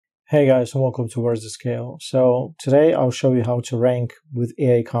Hey guys, and welcome to Where's the Scale. So today I'll show you how to rank with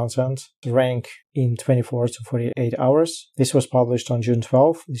AI content, rank in 24 to 48 hours. This was published on June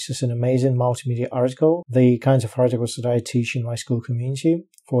 12th. This is an amazing multimedia article, the kinds of articles that I teach in my school community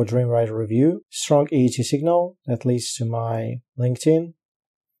for Dreamwriter Review. Strong EET signal that leads to my LinkedIn.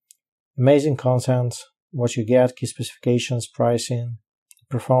 Amazing content, what you get, key specifications, pricing,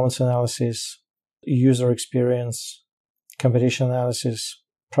 performance analysis, user experience, competition analysis,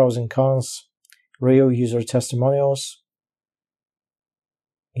 pros and cons, real user testimonials,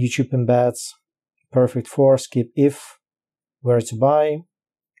 YouTube embeds, perfect for, skip if, where to buy,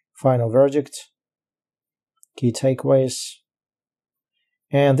 final verdict, key takeaways.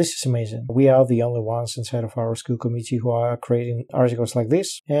 And this is amazing. We are the only ones inside of our school community who are creating articles like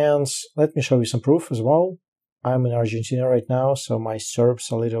this. And let me show you some proof as well. I'm in Argentina right now, so my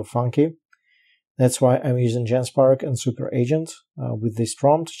SERP's a little funky. That's why I'm using GenSpark and Super Agent with this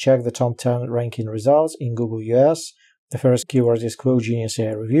prompt. Check the top 10 ranking results in Google US. The first keyword is Quill Genius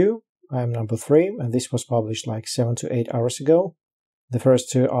AI Review. I'm number 3, and this was published like 7 to 8 hours ago. The first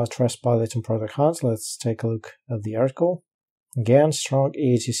two are Trustpilot and Product Hunt. Let's take a look at the article. Again, strong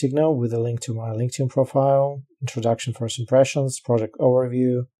EET signal with a link to my LinkedIn profile, introduction, first impressions, product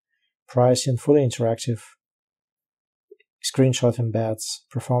overview, pricing, fully interactive, screenshot embeds,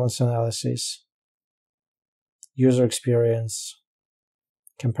 performance analysis, user experience,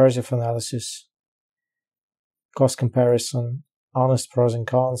 comparative analysis, cost comparison, honest pros and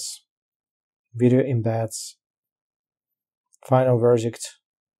cons, video embeds, final verdict.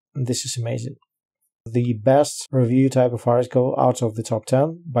 And this is amazing. The best review type of article out of the top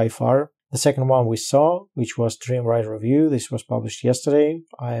 10 by far. The second one we saw, which was Dreamwriter Review. This was published yesterday.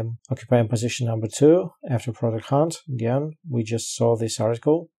 I am occupying position number 2 after Product Hunt. Again, we just saw this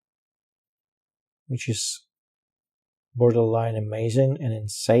article, which is borderline amazing and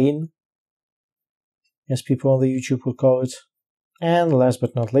insane, as people on the YouTube would call it. And last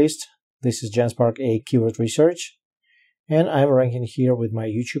but not least, this is GenSpark AI Keyword Research, and I'm ranking here with my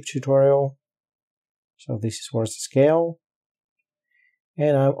YouTube tutorial. So this is Where's the Scale,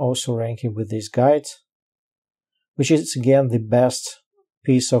 and I'm also ranking with this guide, which is again the best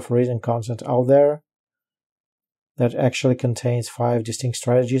piece of written content out there that actually contains 5 distinct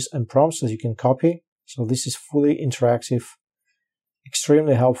strategies and prompts that you can copy. So this is fully interactive,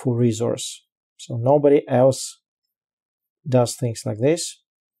 extremely helpful resource. So nobody else does things like this.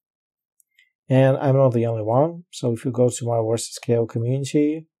 And I'm not the only one. So if you go to my Where's the Scale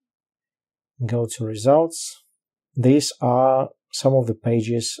community, go to results, these are some of the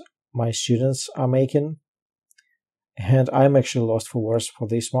pages my students are making. And I'm actually lost for words for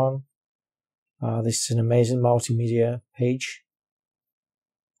this one. This is an amazing multimedia page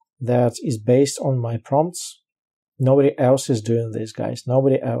that is based on my prompts. Nobody else is doing this, guys.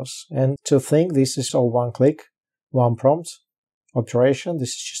 Nobody else. And to think this is all one click, one prompt operation, this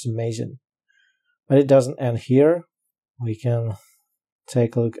is just amazing. But it doesn't end here. We can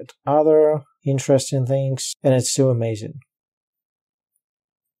take a look at other interesting things, and it's still amazing.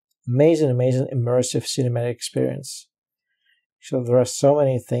 Amazing immersive cinematic experience. So there are so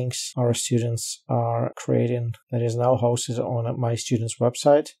many things our students are creating that is now hosted on my students'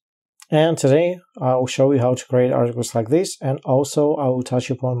 website. And today I'll show you how to create articles like this, and also I will touch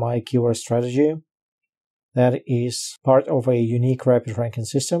upon my keyword strategy that is part of a unique rapid ranking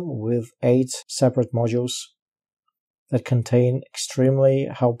system with 8 separate modules that contain extremely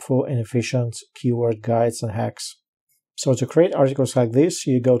helpful and efficient keyword guides and hacks. So to create articles like this,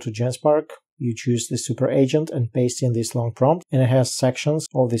 you go to GenSpark, you choose the Super Agent and paste in this long prompt, and it has sections.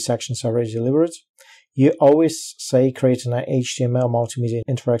 All these sections are already delivered. You always say create an HTML multimedia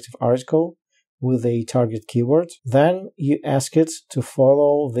interactive article with a target keyword. Then you ask it to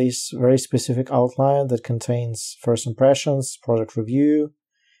follow this very specific outline that contains first impressions, product review,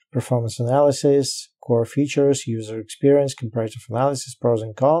 performance analysis, core features, user experience, comparative analysis, pros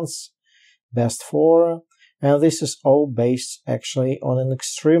and cons, best for. And this is all based actually on an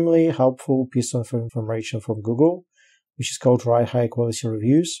extremely helpful piece of information from Google, which is called Write High Quality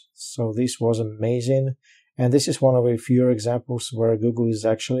Reviews. So this was amazing. And this is one of a few examples where Google is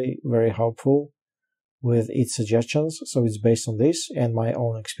actually very helpful with its suggestions. So it's based on this and my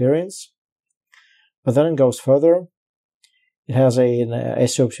own experience. But then it goes further. It has an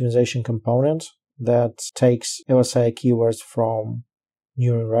SEO optimization component that takes LSI keywords from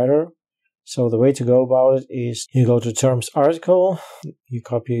Dreamwriter. So the way to go about it is you go to Terms article, you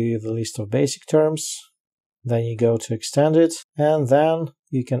copy the list of basic terms, then you go to extend it, and then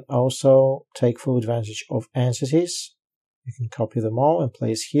you can also take full advantage of entities. You can copy them all and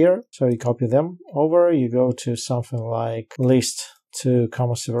place here. So you copy them over, you go to something like list to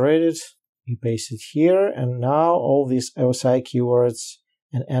comma separated. You paste it here, and now all these OSI keywords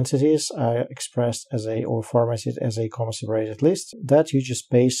and entities are expressed as or formatted as a comma separated list that you just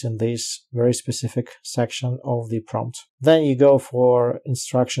paste in this very specific section of the prompt. Then you go for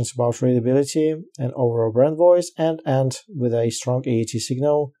instructions about readability and overall brand voice, and end with a strong AAT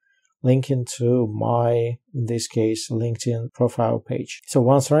signal linking to my, in this case, LinkedIn profile page. So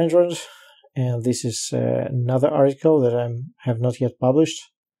once rendered, and this is another article that I have not yet published,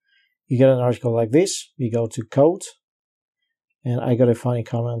 you get an article like this. You go to code, and I got a funny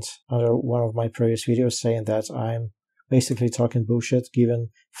comment under one of my previous videos saying that I'm basically talking bullshit, giving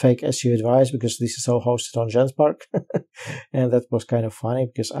fake SEO advice because this is all hosted on Genspark. And that was kind of funny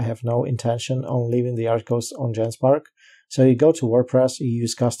because I have no intention on leaving the articles on Genspark. So you go to WordPress, you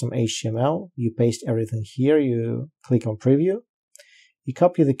use custom HTML, you paste everything here, you click on preview, you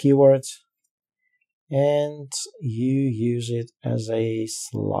copy the keywords, and you use it as a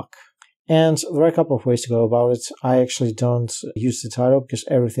slug. And there are a couple of ways to go about it. I actually don't use the title because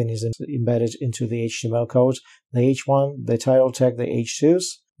everything is embedded into the HTML code. The H1, the title tag, the H2s.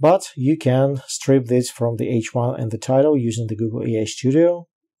 But you can strip this from the H1 and the title using the Google AI Studio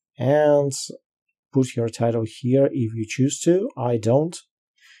and put your title here if you choose to. I don't.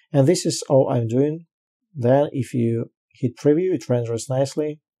 And this is all I'm doing. Then if you hit preview, it renders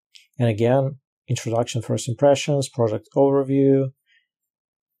nicely. And again, introduction, first impressions, product overview,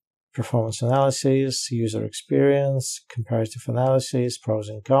 performance analysis, user experience, comparative analysis, pros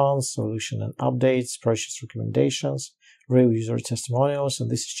and cons, solution and updates, purchase recommendations, real user testimonials, and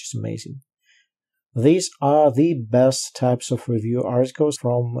this is just amazing. These are the best types of review articles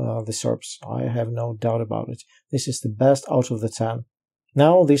from the SERPs. I have no doubt about it. This is the best out of the 10.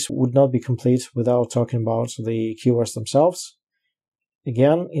 Now, this would not be complete without talking about the keywords themselves.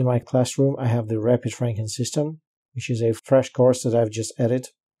 Again, in my classroom, I have the Rapid Ranking System, which is a fresh course that I've just added.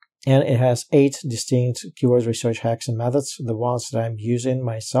 And it has 8 distinct keyword research hacks and methods, the ones that I'm using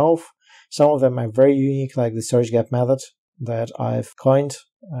myself. Some of them are very unique, like the search gap method that I've coined,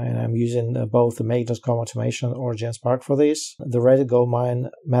 and I'm using both the make.com automation or Genspark for this. The Reddit Goldmine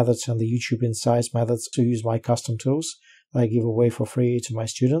methods and the YouTube Insights methods to use my custom tools that I give away for free to my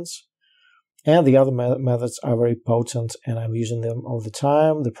students. And the other methods are very potent, and I'm using them all the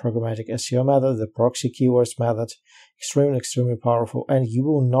time. The programmatic SEO method, the proxy keywords method, extremely powerful. And you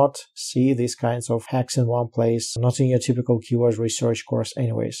will not see these kinds of hacks in one place, not in your typical keyword research course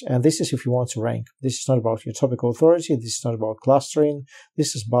anyways. And this is if you want to rank. This is not about your topical authority. This is not about clustering.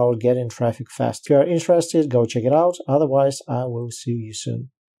 This is about getting traffic fast. If you are interested, go check it out. Otherwise, I will see you soon.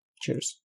 Cheers.